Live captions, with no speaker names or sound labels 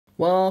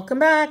Welcome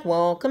back,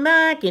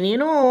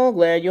 and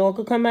glad you all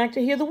could come back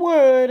to hear the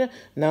word.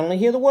 Not only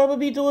hear the word, but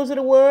be doers of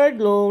the word.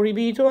 Glory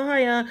be to a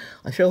higher.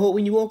 I sure hope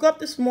when you woke up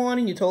this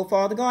morning, you told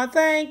Father God,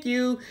 thank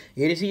you.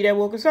 It is He that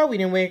woke us up. We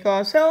didn't wake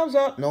ourselves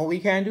up. No, we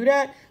can't do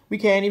that. We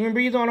can't even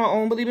breathe on our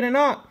own, believe it or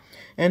not.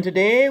 And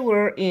today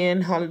we're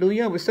in,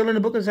 hallelujah, we're still in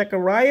the book of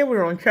Zechariah.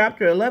 We're on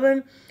chapter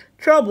 11,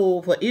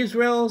 trouble for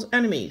Israel's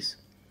enemies.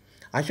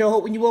 I sure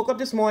hope when you woke up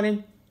this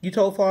morning, you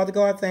told Father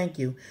God, thank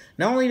you.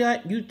 Not only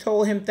that, you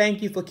told Him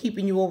thank you for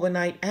keeping you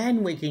overnight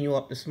and waking you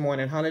up this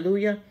morning.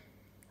 Hallelujah.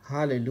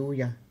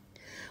 Hallelujah.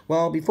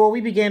 Well, before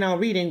we begin our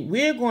reading,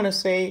 we're going to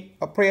say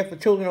a prayer for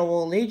children of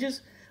all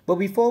ages. But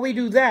before we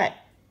do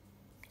that,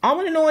 I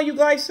want to know, are you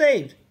guys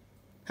saved?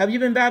 Have you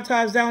been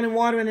baptized down in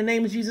water in the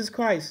name of Jesus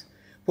Christ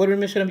for the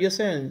remission of your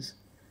sins?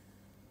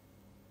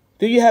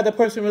 Do you have the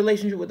personal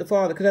relationship with the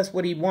Father? Because that's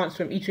what He wants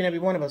from each and every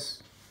one of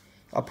us.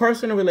 A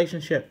personal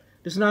relationship.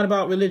 This is not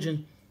about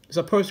religion. It's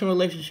a personal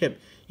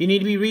relationship. You need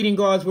to be reading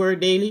God's word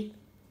daily.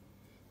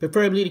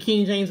 Preferably the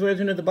King James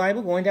Version of the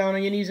Bible. Going down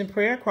on your knees in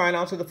prayer. Crying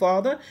out to the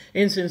Father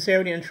in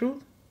sincerity and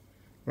truth.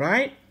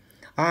 Right?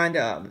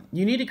 And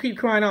you need to keep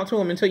crying out to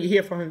Him until you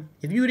hear from Him.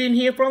 If you didn't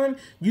hear from Him,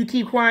 you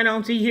keep crying out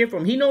until you hear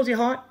from Him. He knows your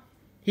heart.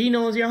 He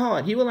knows your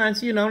heart. He will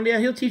answer you. Not only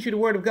that, He'll teach you the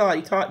word of God.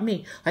 He taught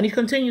me. And He's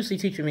continuously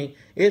teaching me.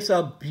 It's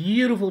a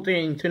beautiful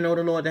thing to know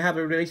the Lord, to have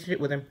a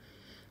relationship with Him.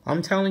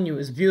 I'm telling you,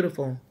 it's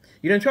beautiful.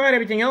 You done tried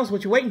everything else.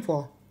 What you waiting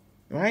for?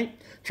 Right?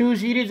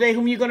 Choose ye this day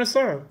whom you're going to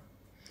serve.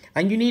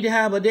 And you need to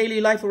have a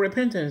daily life of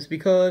repentance,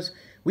 because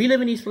we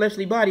live in these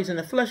fleshly bodies and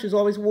the flesh is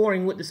always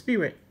warring with the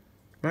spirit.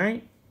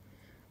 Right?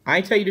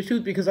 I tell you the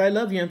truth because I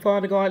love you and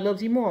Father God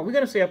loves you more. We're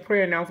going to say a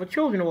prayer now for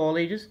children of all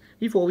ages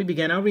before we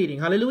begin our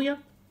reading. Hallelujah.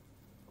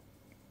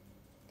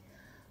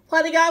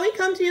 Father God, we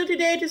come to you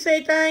today to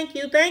say thank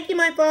you. Thank you,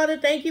 my Father.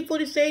 Thank you for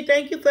this day.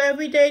 Thank you for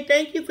every day.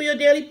 Thank you for your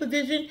daily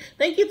provision.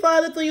 Thank you,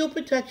 Father, for your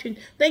protection.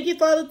 Thank you,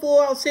 Father,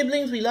 for our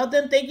siblings. We love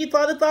them. Thank you,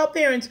 Father, for our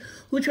parents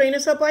who train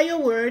us up by your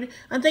word.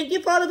 And thank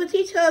you, Father, for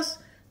teaching us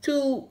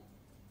to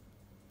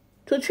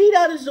treat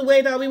others the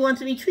way that we want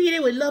to be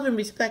treated, with love and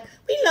respect.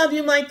 We love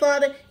you, my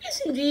Father.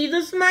 It's in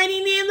Jesus'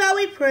 mighty name that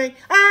we pray.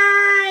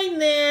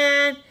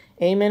 Amen.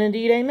 Amen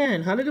indeed.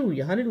 Amen.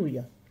 Hallelujah.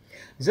 Hallelujah.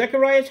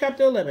 Zechariah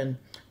chapter 11.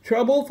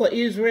 Trouble for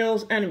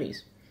Israel's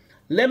enemies.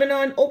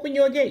 Lebanon, open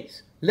your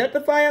gates. Let the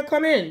fire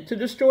come in to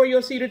destroy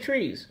your cedar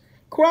trees.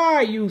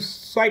 Cry, you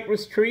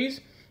cypress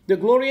trees. The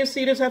glorious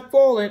cedars have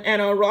fallen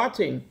and are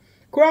rotting.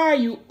 Cry,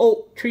 you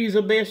oak trees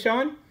of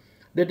Bashan.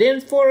 The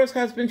dense forest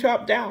has been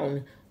chopped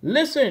down.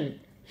 Listen,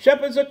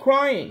 shepherds are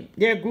crying.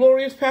 Their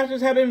glorious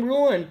pastures have been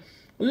ruined.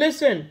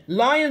 Listen,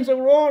 lions are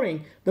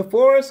roaring. The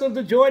forests of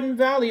the Jordan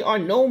Valley are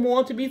no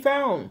more to be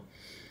found.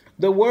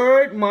 The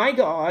word, my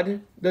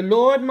God, the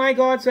Lord my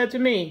God said to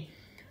me,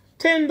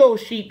 tend those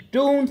sheep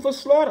doomed for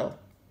slaughter.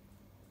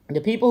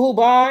 The people who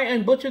buy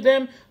and butcher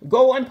them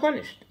go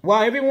unpunished,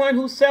 while everyone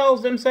who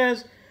sells them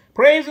says,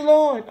 praise the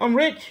Lord, I'm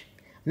rich.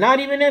 Not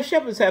even their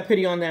shepherds have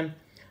pity on them.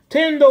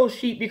 Tend those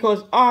sheep,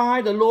 because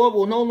I, the Lord,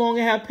 will no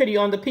longer have pity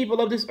on the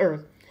people of this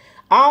earth.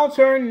 I'll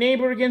turn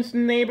neighbor against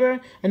neighbor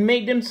and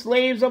make them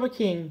slaves of a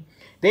king.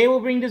 They will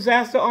bring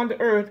disaster on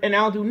the earth, and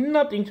I'll do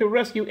nothing to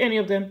rescue any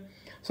of them.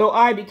 So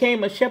I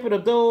became a shepherd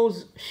of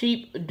those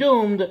sheep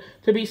doomed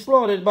to be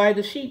slaughtered by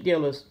the sheep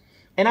dealers.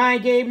 And I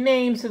gave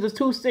names to the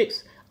 2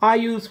 sticks I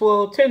used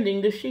for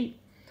tending the sheep.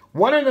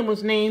 One of them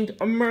was named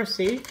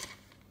Mercy,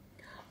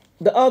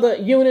 the other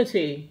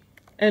Unity.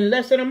 In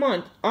less than a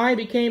month, I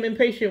became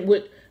impatient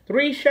with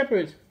 3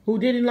 shepherds who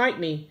didn't like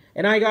me,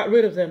 and I got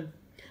rid of them.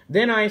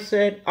 Then I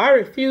said, I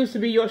refuse to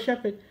be your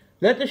shepherd.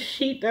 Let the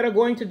sheep that are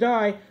going to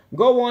die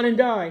go on and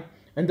die,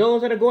 and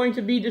those that are going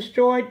to be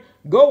destroyed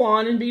go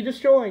on and be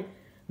destroyed.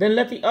 Then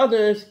let the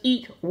others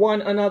eat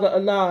one another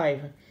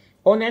alive.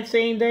 On that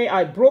same day,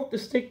 I broke the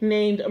stick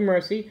named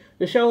Mercy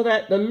to show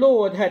that the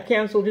Lord had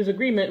canceled his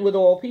agreement with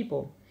all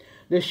people.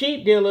 The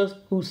sheep dealers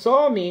who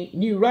saw me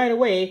knew right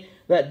away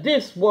that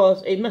this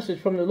was a message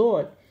from the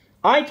Lord.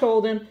 I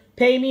told them,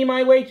 pay me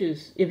my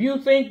wages if you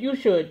think you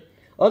should.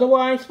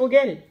 Otherwise,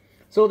 forget it.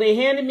 So they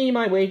handed me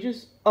my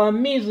wages, a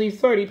measly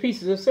 30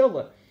 pieces of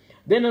silver.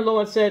 Then the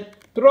Lord said,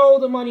 throw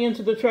the money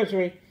into the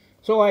treasury.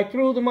 So I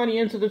threw the money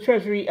into the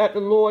treasury at the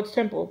Lord's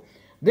temple.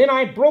 Then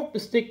I broke the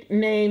stick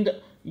named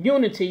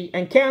Unity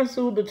and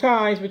canceled the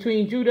ties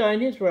between Judah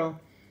and Israel.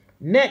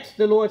 Next,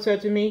 the Lord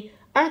said to me,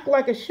 act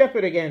like a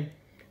shepherd again.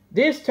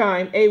 This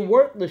time, a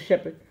worthless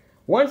shepherd.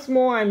 Once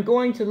more, I'm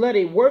going to let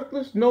a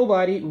worthless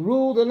nobody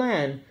rule the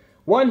land.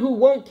 One who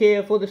won't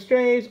care for the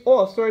strays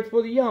or search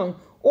for the young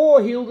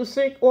or heal the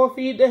sick or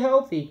feed the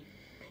healthy.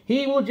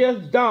 He will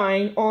just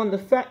dine on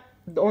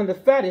the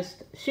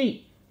fattest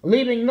sheep,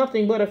 leaving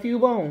nothing but a few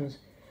bones.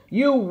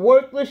 You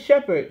worthless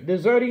shepherd,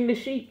 deserting the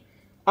sheep.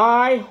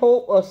 I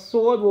hope a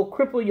sword will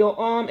cripple your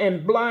arm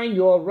and blind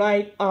your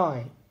right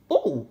eye.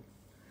 Ooh.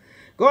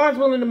 God's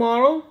willing,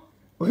 tomorrow,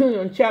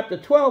 in chapter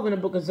 12 in the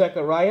book of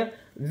Zechariah,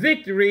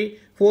 victory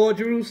for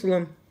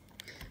Jerusalem.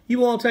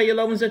 You all tell your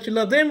loved ones that you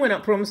love them. We're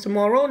not promised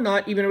tomorrow,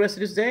 not even the rest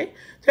of this day.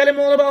 Tell them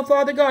all about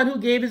Father God, who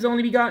gave his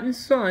only begotten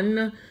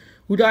Son,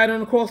 who died on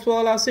the cross for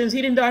all our sins.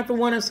 He didn't die for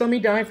one of some, he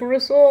died for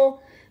us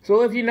all.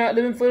 So if you're not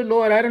living for the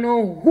Lord, I don't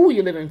know who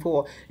you're living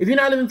for. If you're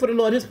not living for the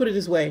Lord, just put it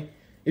this way.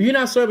 If you're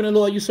not serving the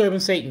Lord, you're serving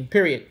Satan,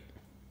 period.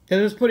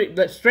 Just put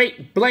it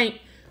straight, blank,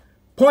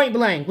 point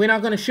blank. We're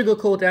not going to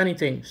sugarcoat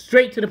anything.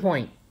 Straight to the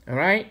point, all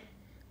right?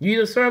 You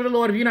either serve the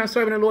Lord. If you're not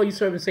serving the Lord, you're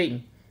serving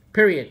Satan,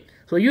 period.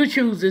 So you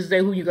choose this day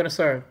who you're going to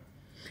serve.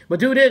 But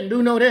do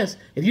know this.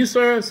 If you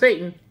serve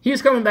Satan,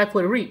 he's coming back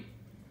for the reap.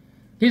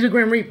 He's a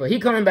grim reaper.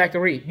 He's coming back to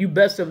reap. You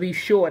best to be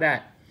sure of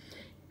that.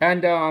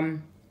 And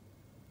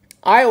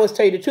I always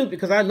tell you the truth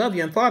because I love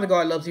you, and Father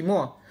God loves you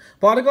more.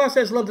 Father God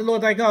says, love the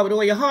Lord thy God with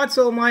all your heart,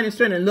 soul, mind, and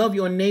strength, and love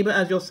your neighbor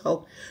as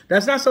yourself.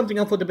 That's not something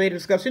up for debate or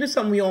discussion. It's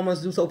something we all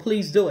must do, so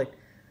please do it.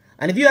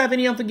 And if you have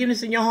any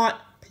unforgiveness in your heart,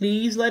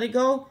 please let it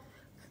go.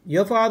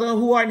 Your Father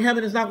who art in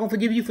heaven is not going to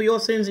forgive you for your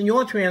sins and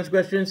your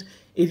transgressions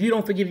if you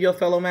don't forgive your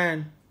fellow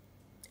man.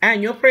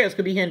 And your prayers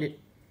could be hindered.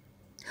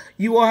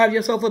 You all have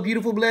yourself a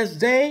beautiful, blessed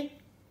day.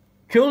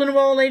 Children of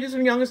all ages,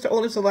 from youngest to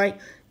oldest alike,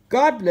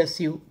 God bless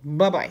you.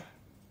 Bye-bye.